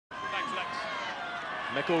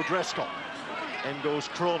Mick O'Driscoll. In goes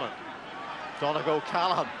Cronin. Donegal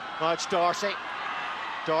Callaghan. Now it's Darcy.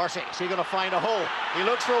 Darcy, is he going to find a hole? He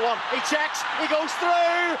looks for one. He checks. He goes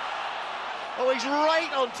through. Oh, he's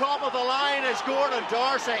right on top of the line is Gordon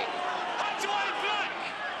Darcy.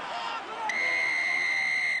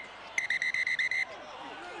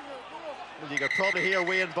 Well, you could probably hear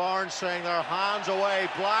Wayne Barnes saying their hands away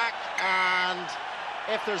Black, and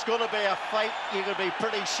if there's going to be a fight, you can be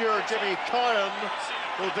pretty sure Jimmy Cowan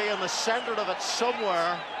will be in the centre of it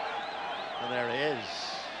somewhere. And there he is.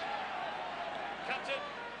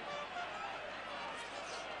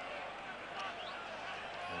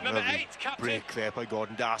 Number 8, captain. Break there by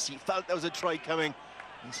Gordon Darcy. He felt there was a try coming.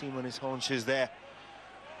 You see him on his haunches there.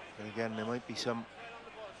 And again, there might be some.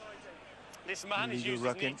 This man has used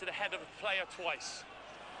his knee to the head of a player twice.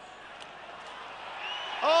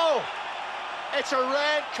 Oh! It's a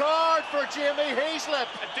red card for Jamie Heaslip.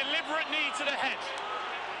 A deliberate knee to the head.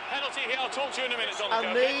 Penalty here, I'll talk to you in a minute,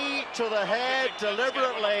 Donegal. A knee to the head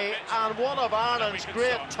deliberately, and one of Ireland's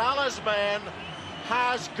great talisman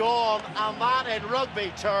has gone, and that in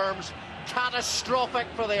rugby terms, catastrophic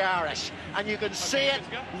for the Irish. And you can see it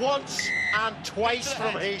once and twice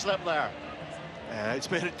from Heaslip there. It's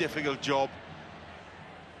been a difficult job.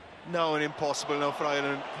 Now and impossible now for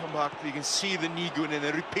Ireland. Come back, you can see the knee going in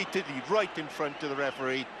there repeatedly, right in front of the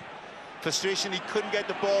referee. Frustration, he couldn't get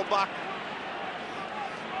the ball back.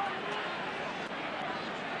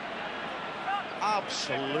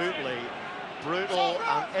 Absolutely brutal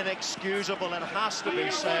and inexcusable, it has to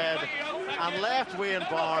be said, and left Wayne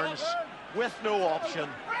Barnes with no option,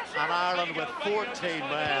 and Ireland with 14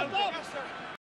 men.